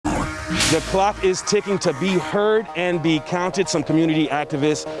The clock is ticking to be heard and be counted. Some community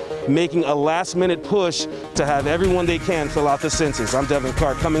activists making a last-minute push to have everyone they can fill out the census. I'm Devin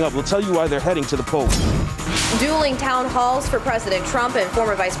Clark. Coming up, we'll tell you why they're heading to the polls. Dueling town halls for President Trump and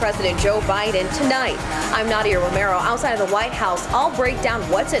former Vice President Joe Biden tonight. I'm Nadia Romero outside of the White House. I'll break down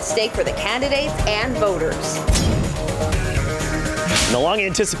what's at stake for the candidates and voters. The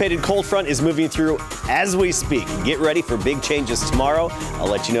long-anticipated cold front is moving through as we speak. Get ready for big changes tomorrow. I'll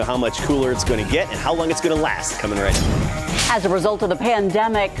let you know how much cooler it's going to get and how long it's going to last coming right up. As a result of the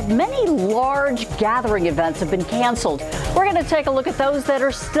pandemic, many large gathering events have been canceled. We're going to take a look at those that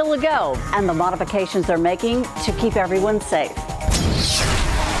are still a go and the modifications they're making to keep everyone safe.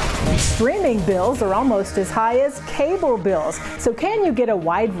 Streaming bills are almost as high as cable bills. So can you get a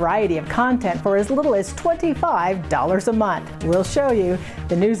wide variety of content for as little as $25 a month? We'll show you.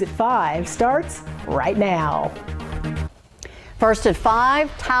 The news at 5 starts right now. First at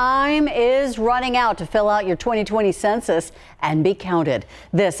 5, time is running out to fill out your 2020 census and be counted.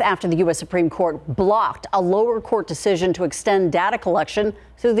 This after the U.S. Supreme Court blocked a lower court decision to extend data collection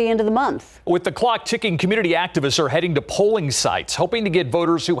through the end of the month. With the clock ticking, community activists are heading to polling sites, hoping to get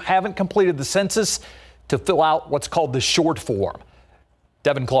voters who haven't completed the census to fill out what's called the short form.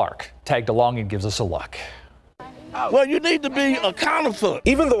 Devin Clark tagged along and gives us a look. Well, you need to be accountable.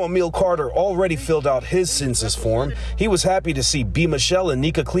 Even though Emil Carter already filled out his census form, he was happy to see B. Michelle and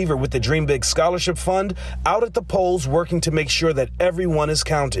Nika Cleaver with the Dream Big Scholarship Fund out at the polls working to make sure that everyone is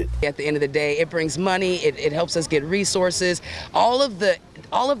counted. At the end of the day, it brings money, it helps us get resources. All of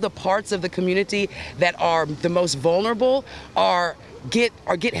the parts of the community that are the most vulnerable get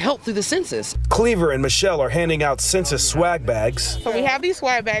help through the census. Cleaver and Michelle are handing out census swag bags. So we have these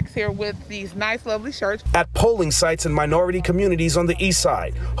swag bags here with these nice, lovely shirts. At polling sites in minority communities on the east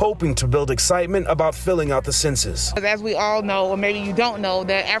side, hoping to build excitement about filling out the census. As we all know, or maybe you don't know,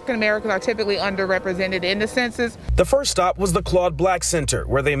 that African Americans are typically underrepresented in the census. The first stop was the Claude Black Center,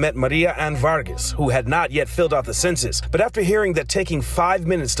 where they met Maria Ann Vargas, who had not yet filled out the census. But after hearing that taking 5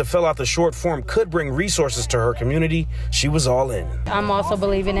 minutes to fill out the short form could bring resources to her community, she was all in. I'm also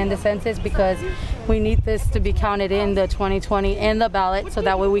believing in the census because we need this to be counted in the 2020 in the ballot so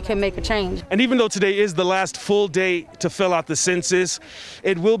that way we can make a change. And even though today is the last full day to fill out the census,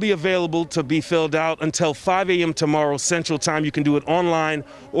 it will be available to be filled out until 5 a.m. tomorrow Central Time. You can do it online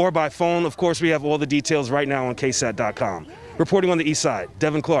or by phone. Of course, we have all the details right now on KSAT.com. Reporting on the east side,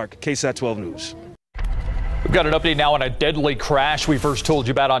 Devin Clark, KSAT 12 News. We've got an update now on a deadly crash we first told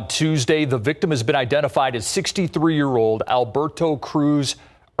you about on Tuesday. The victim has been identified as 63-year-old Alberto Cruz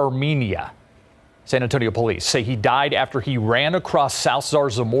Armenia. San Antonio police say he died after he ran across South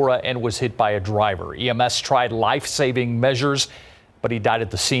Zarzamora and was hit by a driver. EMS tried life-saving measures, but he died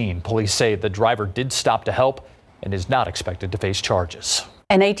at the scene. Police say the driver did stop to help and is not expected to face charges.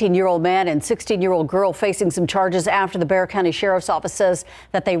 An 18-year-old man and 16-year-old girl facing some charges after the Bexar County Sheriff's Office says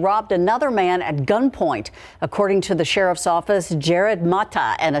that they robbed another man at gunpoint. According to the Sheriff's Office, Jared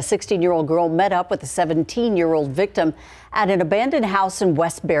Mata and a 16-year-old girl met up with a 17-year-old victim at an abandoned house in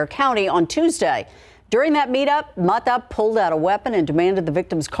West Bexar County on Tuesday. During that meetup, Mata pulled out a weapon and demanded the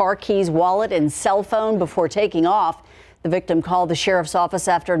victim's car keys, wallet, and cell phone before taking off. The victim called the Sheriff's Office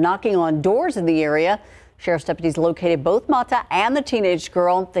after knocking on doors in the area. Sheriff's deputies located both Mata and the teenage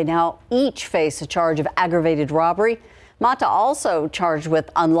girl. They now each face a charge of aggravated robbery. Mata also charged with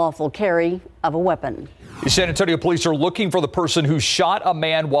unlawful carry of a weapon. San Antonio police are looking for the person who shot a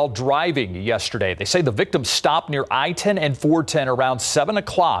man while driving yesterday. They say the victim stopped near I-10 and 410 around 7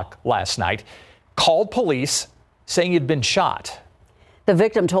 o'clock last night, called police saying he'd been shot. The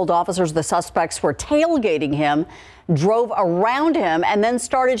victim told officers the suspects were tailgating him, drove around him, and then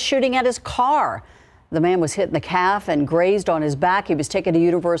started shooting at his car. The man was hit in the calf and grazed on his back. He was taken to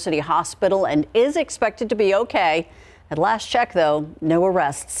University Hospital and is expected to be okay. At last check, though, no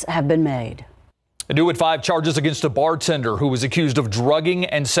arrests have been made. New at 5, charges against a bartender who was accused of drugging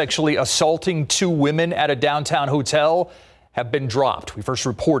and sexually assaulting 2 women at a downtown hotel have been dropped. We first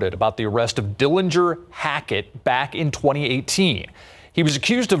reported about the arrest of Dillinger Hackett back in 2018. He was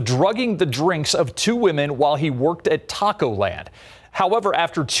accused of drugging the drinks of 2 women while he worked at Taco Land. However,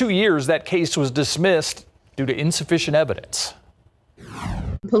 after 2 years, that case was dismissed due to insufficient evidence.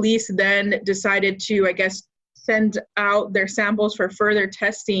 Police then decided to, send out their samples for further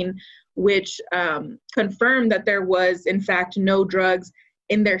testing, which confirmed that there was, in fact, no drugs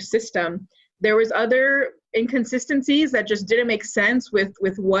in their system. There was other inconsistencies that just didn't make sense with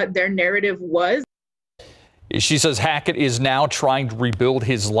what their narrative was. She says Hackett is now trying to rebuild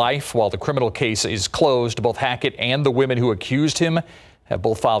his life while the criminal case is closed. Both Hackett and the women who accused him have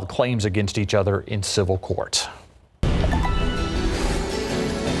both filed claims against each other in civil court.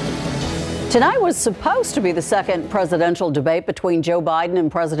 Tonight was supposed to be the second presidential debate between Joe Biden and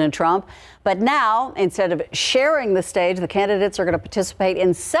President Trump. But now, instead of sharing the stage, the candidates are going to participate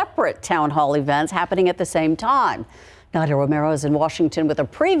in separate town hall events happening at the same time. Nadia Romero is in Washington with a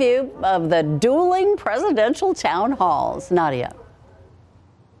preview of the dueling presidential town halls. Nadia.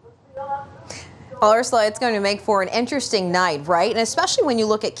 Well, Ursula, it's going to make for an interesting night, right? And especially when you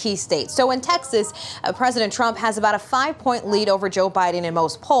look at key states. So in Texas, President Trump has about a 5-point lead over Joe Biden in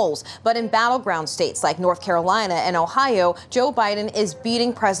most polls. But in battleground states like North Carolina and Ohio, Joe Biden is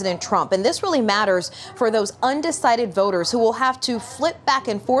beating President Trump. And this really matters for those undecided voters who will have to flip back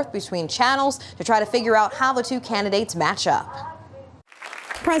and forth between channels to try to figure out how the two candidates match up.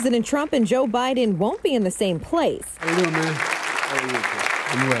 President Trump and Joe Biden won't be in the same place. How you doing, man? How are you?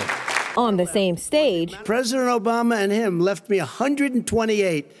 I'm well. On the same stage. President Obama and him left me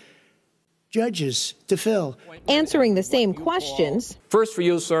 128 judges to fill. Answering the same questions. First for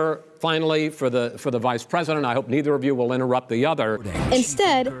you, sir. Finally, for the vice president, I hope neither of you will interrupt the other.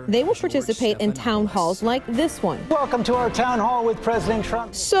 Instead, they will participate in town halls like this one. Welcome to our town hall with President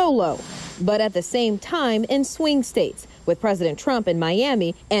Trump. Solo, but at the same time in swing states, with President Trump in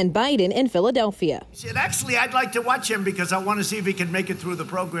Miami and Biden in Philadelphia. He said, actually, I'd like to watch him because I want to see if he can make it through the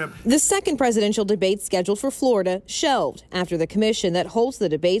program. The second presidential debate scheduled for Florida shelved after the commission that holds the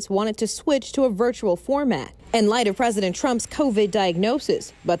debates wanted to switch to a virtual format in light of President Trump's COVID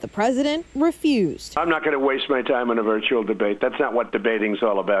diagnosis, but the president refused. I'm not going to waste my time on a virtual debate. That's not what debating's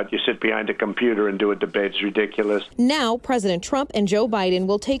all about. You sit behind a computer and do a debate. It's ridiculous. Now, President Trump and Joe Biden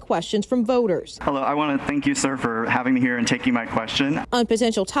will take questions from voters. Hello, I want to thank you, sir, for having me here and taking my question. On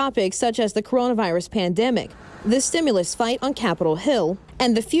potential topics such as the coronavirus pandemic, the stimulus fight on Capitol Hill,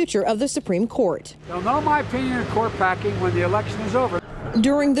 and the future of the Supreme Court. They'll know my opinion of court packing when the election is over.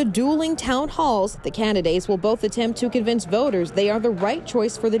 During the dueling town halls, the candidates will both attempt to convince voters they are the right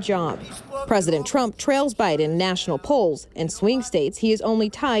choice for the job. President Trump trails Biden in national polls. In swing states, he is only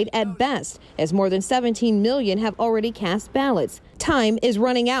tied at best, as more than 17 million have already cast ballots. Time is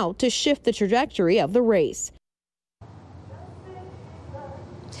running out to shift the trajectory of the race.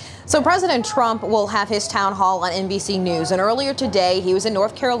 So President Trump will have his town hall on NBC News. And earlier today, he was in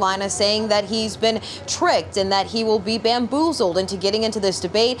North Carolina saying that he's been tricked and that he will be bamboozled into getting into this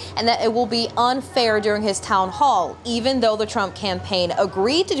debate and that it will be unfair during his town hall, even though the Trump campaign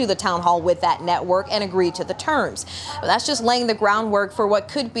agreed to do the town hall with that network and agreed to the terms. But that's just laying the groundwork for what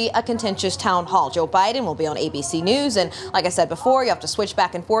could be a contentious town hall. Joe Biden will be on ABC News. And like I said before, you have to switch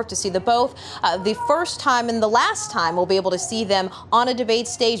back and forth to see the both. The first time and the last time we'll be able to see them on a debate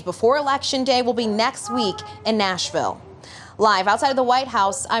stage before Election Day will be next week in Nashville. Live outside of the White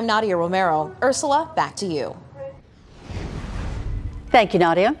House, I'm Nadia Romero. Ursula, back to you. Thank you,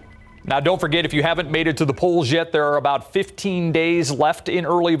 Nadia. Now, don't forget, if you haven't made it to the polls yet, there are about 15 days left in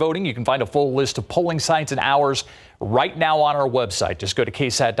early voting. You can find a full list of polling sites and hours right now on our website. Just go to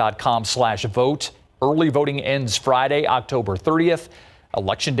ksat.com/vote. Early voting ends Friday, October 30th.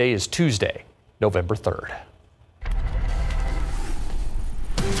 Election Day is Tuesday, November 3rd.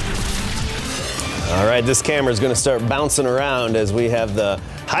 All right, this camera is going to start bouncing around as we have the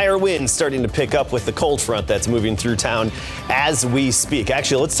higher winds starting to pick up with the cold front that's moving through town as we speak.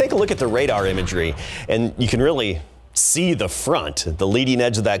 Actually, let's take a look at the radar imagery, and you can really see the front, the leading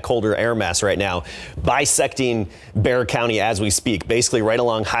edge of that colder air mass right now, bisecting Bexar County as we speak, basically right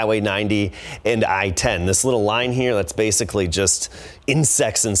along Highway 90 and I-10. This little line here, that's basically just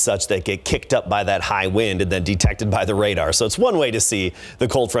insects and such that get kicked up by that high wind and then detected by the radar. So it's one way to see the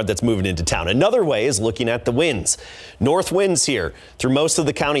cold front that's moving into town. Another way is looking at the winds. North winds here through most of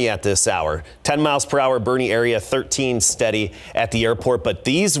the county at this hour. 10 miles per hour, Boerne area, 13 steady at the airport. But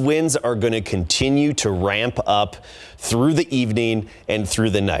these winds are going to continue to ramp up through the evening and through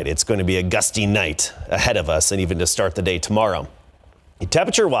the night. It's going to be a gusty night ahead of us and even to start the day tomorrow.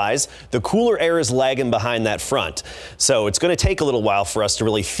 Temperature-wise, the cooler air is lagging behind that front, so it's going to take a little while for us to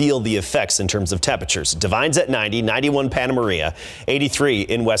really feel the effects in terms of temperatures. Divine's at 90, 91 Santa Maria, 83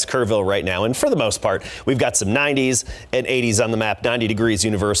 in West Kerrville right now, and for the most part, we've got some 90s and 80s on the map. 90 degrees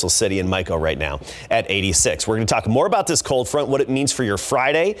Universal City and Mico right now at 86. We're going to talk more about this cold front, what it means for your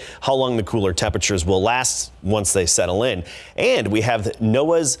Friday, how long the cooler temperatures will last once they settle in, and we have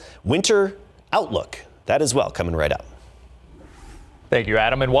NOAA's winter outlook. That as well coming right up. Thank you,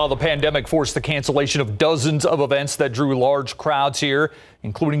 Adam. And while the pandemic forced the cancellation of dozens of events that drew large crowds here,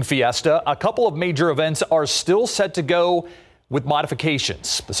 including Fiesta, a couple of major events are still set to go with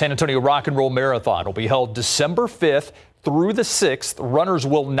modifications. The San Antonio Rock and Roll Marathon will be held December 5th through the 6th. Runners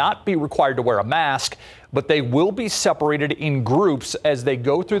will not be required to wear a mask, but they will be separated in groups as they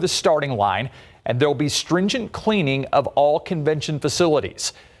go through the starting line, and there will be stringent cleaning of all convention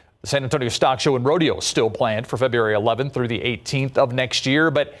facilities. The San Antonio Stock Show and Rodeo is still planned for February 11th through the 18th of next year,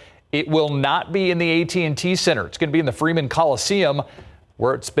 but it will not be in the AT&T Center. It's going to be in the Freeman Coliseum,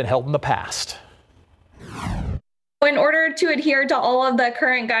 where it's been held in the past. In order to adhere to all of the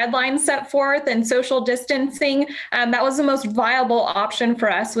current guidelines set forth and social distancing, that was the most viable option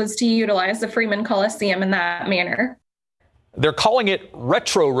for us, was to utilize the Freeman Coliseum in that manner. They're calling it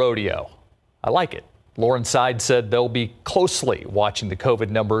Retro Rodeo. I like it. Lauren Seid said they'll be closely watching the COVID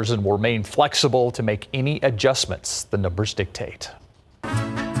numbers and will remain flexible to make any adjustments the numbers dictate.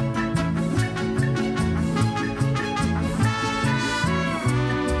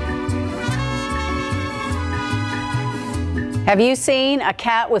 Have you seen a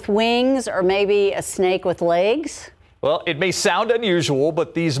cat with wings or maybe a snake with legs? Well, it may sound unusual,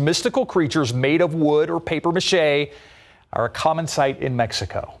 but these mystical creatures made of wood or paper mache are a common sight in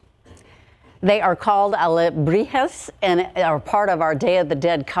Mexico. They are called alebrijes and are part of our Day of the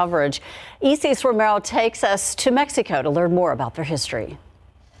Dead coverage. Isis Romero takes us to Mexico to learn more about their history.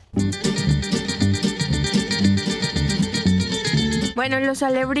 Bueno, los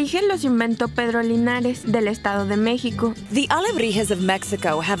alebrijes los inventó Pedro Linares del Estado de México. The alebrijes of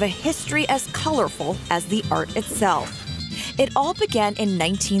Mexico have a history as colorful as the art itself. It all began in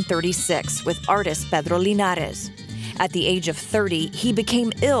 1936 with artist Pedro Linares. At the age of 30, he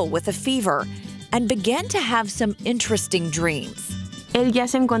became ill with a fever and began to have some interesting dreams. Él ya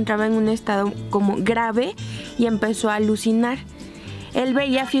se encontraba en un estado como grave y empezó a alucinar. Él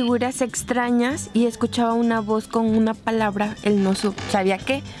veía figuras extrañas y escuchaba una voz con una palabra, él no sabía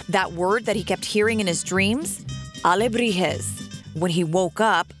qué. That word that he kept hearing in his dreams? Alebrijes. When he woke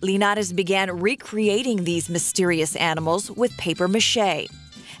up, Linares began recreating these mysterious animals with paper mache.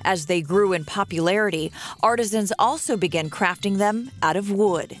 As they grew in popularity, artisans also began crafting them out of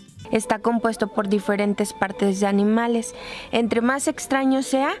wood. Está compuesto por diferentes partes de animales. Entre más extraño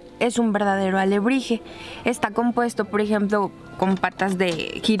sea, es un verdadero alebrije. Está compuesto, por ejemplo, con patas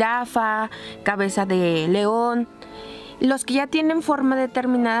de jirafa, cabeza de león. Los que ya tienen forma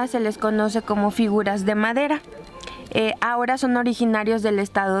determinada se les conoce como figuras de madera. Ahora son originarios del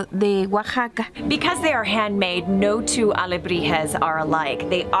estado de Oaxaca. Because they are handmade, no two alebrijes are alike.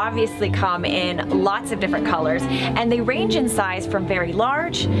 They obviously come in lots of different colors, and they range in size from very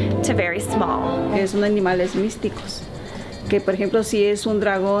large to very small. Son animales místicos. Que por ejemplo, si es un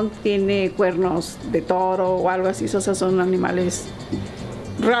dragón, tiene cuernos de toro o algo así, esos son animales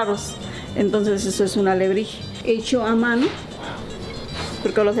raros. Entonces eso es un alebrije hecho a mano,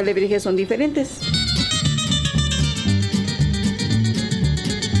 porque los alebrijes son diferentes.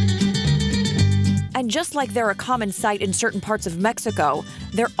 And just like they're a common sight in certain parts of Mexico,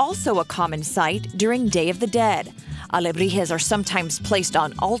 they're also a common sight during Day of the Dead. Alebrijes are sometimes placed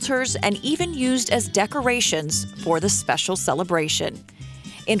on altars and even used as decorations for the special celebration.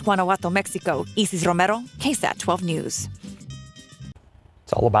 In Guanajuato, Mexico, Isis Romero, KSAT 12 News.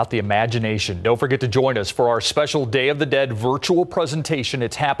 It's all about the imagination. Don't forget to join us for our special Day of the Dead virtual presentation.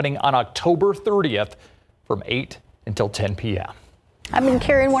 It's happening on October 30th from 8 until 10 p.m. I've been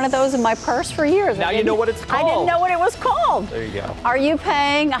carrying one of those in my purse for years. Now you know what it's called. I didn't know what it was called. There you go. Are you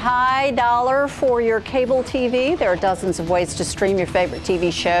paying high dollar for your cable TV? There are dozens of ways to stream your favorite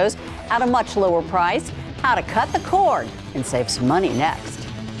TV shows at a much lower price. How to cut the cord and save some money next.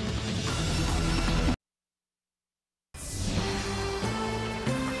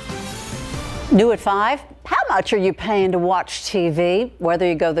 New at 5, how much are you paying to watch TV? Whether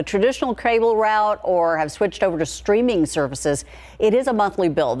you go the traditional cable route or have switched over to streaming services, it is a monthly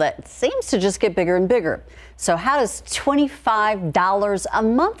bill that seems to just get bigger and bigger. So how does $25 a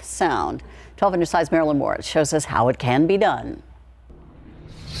month sound? 12 News 5's Marilyn Moritz shows us how it can be done.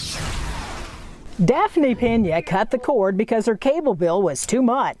 Daphne Pena cut the cord because her cable bill was too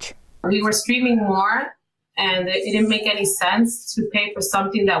much. We were streaming more, and it didn't make any sense to pay for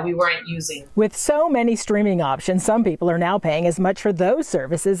something that we weren't using. With so many streaming options, some people are now paying as much for those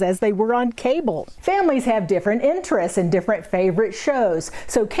services as they were on cable. Families have different interests and different favorite shows.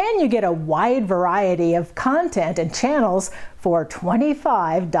 So can you get a wide variety of content and channels for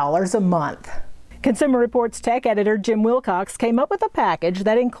 $25 a month? Consumer Reports tech editor Jim Wilcox came up with a package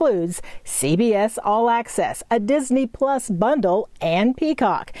that includes CBS All Access, a Disney Plus bundle, and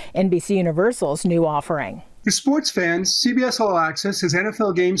Peacock, NBC Universal's new offering. For sports fans, CBS All Access has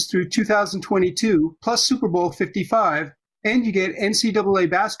NFL games through 2022, plus Super Bowl 55, and you get NCAA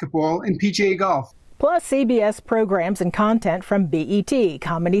basketball and PGA golf. plus CBS programs and content from BET,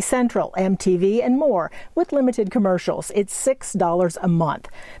 Comedy Central, MTV, and more with limited commercials. It's $6 a month.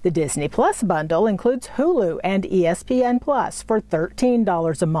 The Disney Plus bundle includes Hulu and ESPN Plus for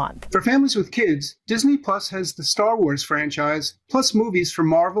 $13 a month. For families with kids, Disney Plus has the Star Wars franchise, plus movies from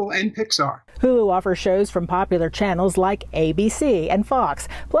Marvel and Pixar. Hulu offers shows from popular channels like ABC and Fox,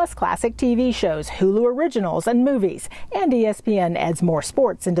 plus classic TV shows, Hulu originals, and movies. And ESPN adds more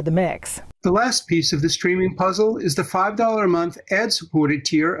sports into the mix. The last piece of the streaming puzzle is the $5 a month ad-supported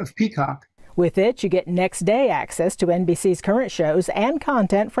tier of Peacock. With it, you get next-day access to NBC's current shows and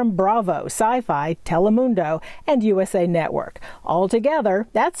content from Bravo, Sci-Fi, Telemundo, and USA Network. Altogether,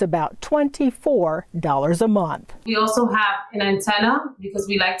 that's about $24 a month. We also have an antenna because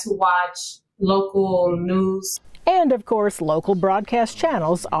we like to watch local news. And, of course, local broadcast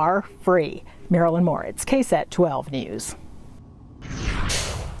channels are free. Marilyn Moritz, KSAT 12 News.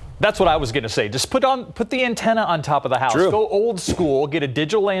 That's what I was going to say. Just put the antenna on top of the house. True. Go old school, get a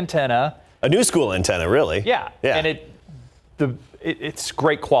digital antenna. A new school antenna, really. Yeah. And it's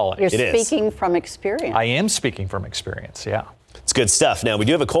great quality. You're speaking from experience. I am speaking from experience, yeah. It's good stuff. Now, we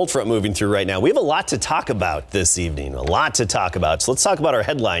do have a cold front moving through right now. We have a lot to talk about this evening, a lot to talk about. So let's talk about our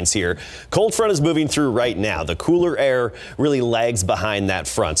headlines here. Cold front is moving through right now. The cooler air really lags behind that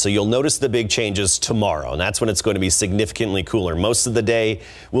front. So you'll notice the big changes tomorrow, and that's when it's going to be significantly cooler. Most of the day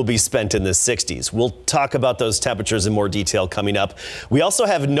will be spent in the 60s. We'll talk about those temperatures in more detail coming up. We also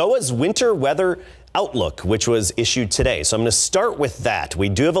have NOAA's winter weather outlook, which was issued today. So I'm going to start with that. We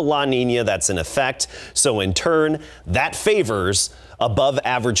do have a La Nina that's in effect. So in turn, that favors above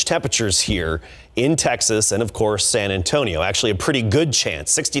average temperatures here in Texas and, of course, San Antonio. Actually, a pretty good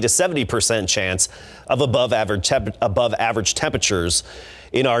chance, 60 to 70% chance of above average temperatures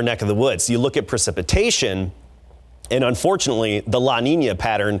in our neck of the woods. You look at precipitation, and unfortunately, the La Nina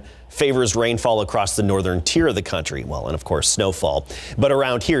pattern favors rainfall across the northern tier of the country. Well, and of course, snowfall. But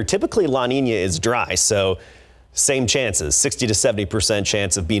around here, typically La Nina is dry, so same chances, 60 to 70%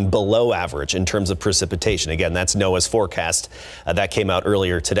 chance of being below average in terms of precipitation. Again, that's NOAA's forecast that came out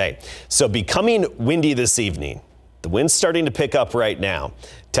earlier today. So becoming windy this evening. The wind's starting to pick up right now.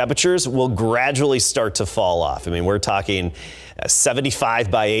 Temperatures will gradually start to fall off. I mean, we're talking 75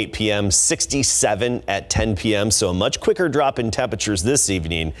 by 8 p.m., 67 at 10 p.m. So a much quicker drop in temperatures this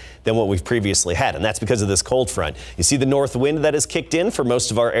evening than what we've previously had. And that's because of this cold front. You see the north wind that has kicked in for most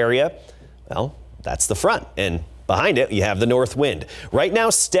of our area? Well, that's the front. And behind it, you have the north wind. Right now,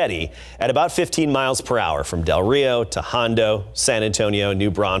 steady at about 15 miles per hour from Del Rio to Hondo, San Antonio, New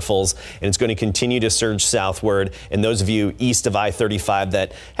Braunfels, and it's going to continue to surge southward. And those of you east of I-35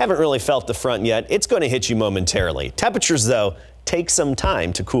 that haven't really felt the front yet, it's going to hit you momentarily. Temperatures, though, take some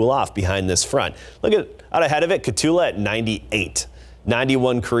time to cool off behind this front. Look at out ahead of it, Cotulla at 98.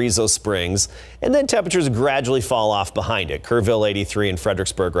 91 Carrizo Springs, and then temperatures gradually fall off behind it. Kerrville 83 and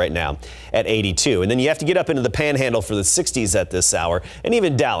Fredericksburg right now at 82. And then you have to get up into the Panhandle for the 60s at this hour, and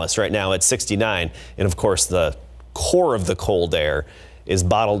even Dallas right now at 69. And of course, the core of the cold air is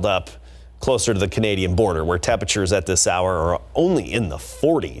bottled up closer to the Canadian border, where temperatures at this hour are only in the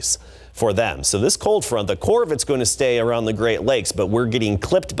 40s for them. So this cold front, the core of it's going to stay around the Great Lakes, but we're getting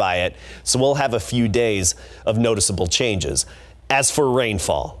clipped by it, so we'll have a few days of noticeable changes. As for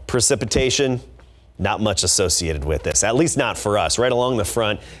rainfall, precipitation, not much associated with this, at least not for us. Right along the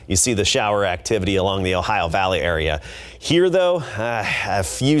front, you see the shower activity along the Ohio Valley area. Here, though, a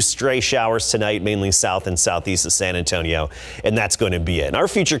few stray showers tonight, mainly south and southeast of San Antonio, and that's going to be it. And our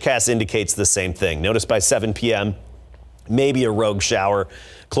futurecast indicates the same thing. Notice by 7 p.m., maybe a rogue shower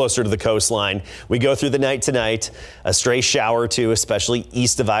closer to the coastline. We go through the night tonight, a stray shower or two, especially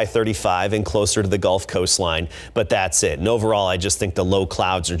east of I-35 and closer to the Gulf coastline, but that's it. And overall, I just think the low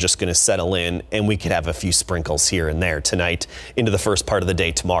clouds are just going to settle in, and we could have a few sprinkles here and there tonight into the first part of the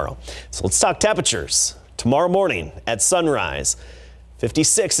day tomorrow. So let's talk temperatures. Tomorrow morning at sunrise,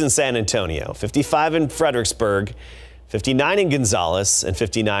 56 in San Antonio, 55 in Fredericksburg, 59 in Gonzales, and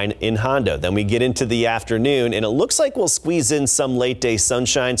 59 in Hondo. Then we get into the afternoon, and it looks like we'll squeeze in some late day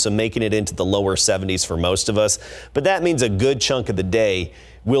sunshine, so making it into the lower 70s for most of us. But that means a good chunk of the day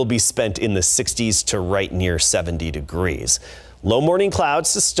will be spent in the 60s to right near 70 degrees. Low morning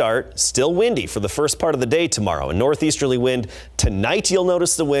clouds to start, still windy for the first part of the day tomorrow. A northeasterly wind. Tonight you'll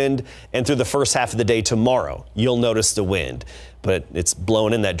notice the wind, and through the first half of the day tomorrow you'll notice the wind. But it's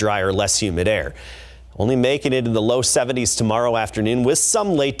blowing in that drier, less humid air. Only making it in the low 70s tomorrow afternoon with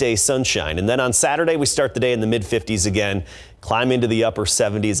some late day sunshine. And then on Saturday, we start the day in the mid 50s again, climb into the upper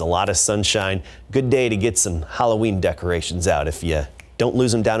 70s, a lot of sunshine. Good day to get some Halloween decorations out if you don't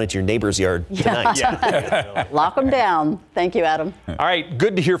lose them down at your neighbor's yard tonight. Yeah. Lock them down. Thank you, Adam. All right,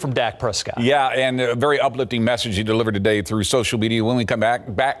 good to hear from Dak Prescott. Yeah, and a very uplifting message he delivered today through social media. When we come back,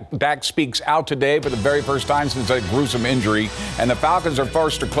 Dak speaks out today for the very first time since a gruesome injury. And the Falcons are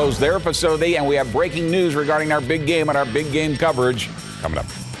forced to close their facility. And we have breaking news regarding our big game and our big game coverage coming up.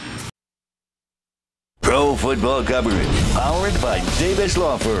 Pro football coverage, powered by Davis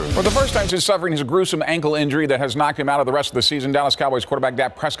Law Firm. For the first time since suffering his gruesome ankle injury that has knocked him out of the rest of the season, Dallas Cowboys quarterback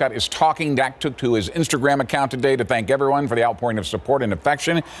Dak Prescott is talking. Dak took to his Instagram account today to thank everyone for the outpouring of support and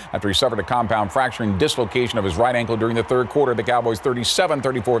affection after he suffered a compound fracture and dislocation of his right ankle during the third quarter of the Cowboys'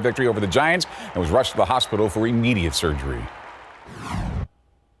 37-34 victory over the Giants, and was rushed to the hospital for immediate surgery.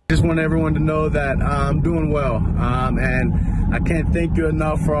 Just want everyone to know that I'm doing well, and I can't thank you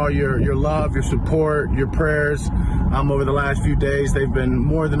enough for all your love, your support, your prayers over the last few days. They've been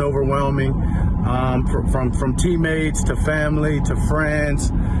more than overwhelming, from teammates to family to friends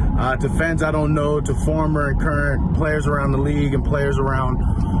to fans I don't know to former and current players around the league and players around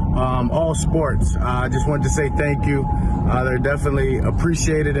all sports. I just wanted to say thank you. They're definitely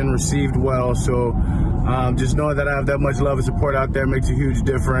appreciated and received well. So just knowing that I have that much love and support out there makes a huge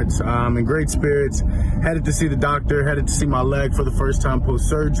difference. In great spirits. Headed to see the doctor, headed to see my leg for the first time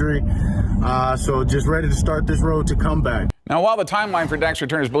post-surgery. So just ready to start this road to comeback. Now, while the timeline for Dak's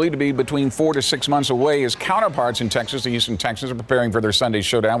return is believed to be between 4 to 6 months away, his counterparts in Texas, the Houston Texans, are preparing for their Sunday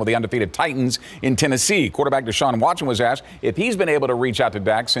showdown with the undefeated Titans in Tennessee. Quarterback Deshaun Watson was asked if he's been able to reach out to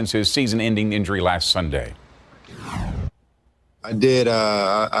Dak since his season-ending injury last Sunday. I did.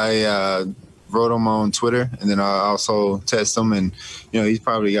 I wrote him on Twitter, and then I also text him, and he's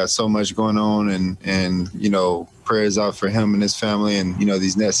probably got so much going on, and prayers out for him and his family, and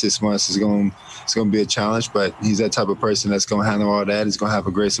these next 6 months is going to be a challenge, but he's that type of person that's going to handle all that. He's going to have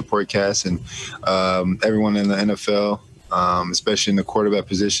a great support cast, and everyone in the NFL, especially in the quarterback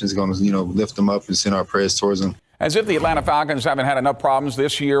position, is going to lift him up and send our prayers towards him. As if the Atlanta Falcons haven't had enough problems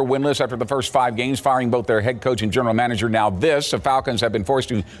this year, winless after the first 5 games, firing both their head coach and general manager. Now the Falcons have been forced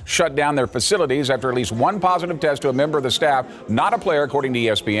to shut down their facilities after at least one positive test to a member of the staff, not a player, according to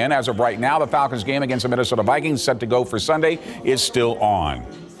ESPN. As of right now, the Falcons game against the Minnesota Vikings, set to go for Sunday, is still on.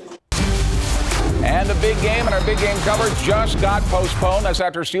 And the big game and our big game coverage just got postponed. That's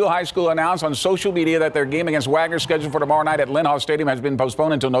after Steele High School announced on social media that their game against Wagner, scheduled for tomorrow night at Lynn Hall Stadium, has been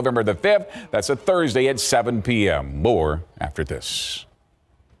postponed until November the 5th. That's a Thursday at 7 p.m. More after this.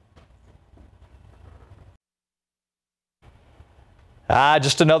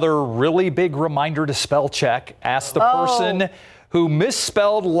 Just another really big reminder to spell check. Ask the person who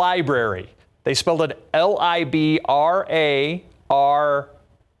misspelled library. They spelled it Library.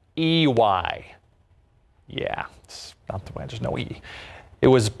 Yeah, it's not the way, there's no E. It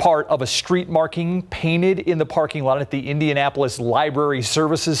was part of a street marking painted in the parking lot at the Indianapolis Library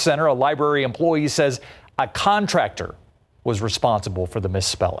Services Center. A library employee says a contractor was responsible for the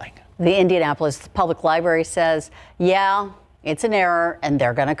misspelling. The Indianapolis Public Library says, yeah, it's an error and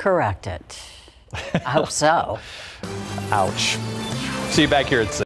they're going to correct it. I hope so. Ouch. See you back here at 6.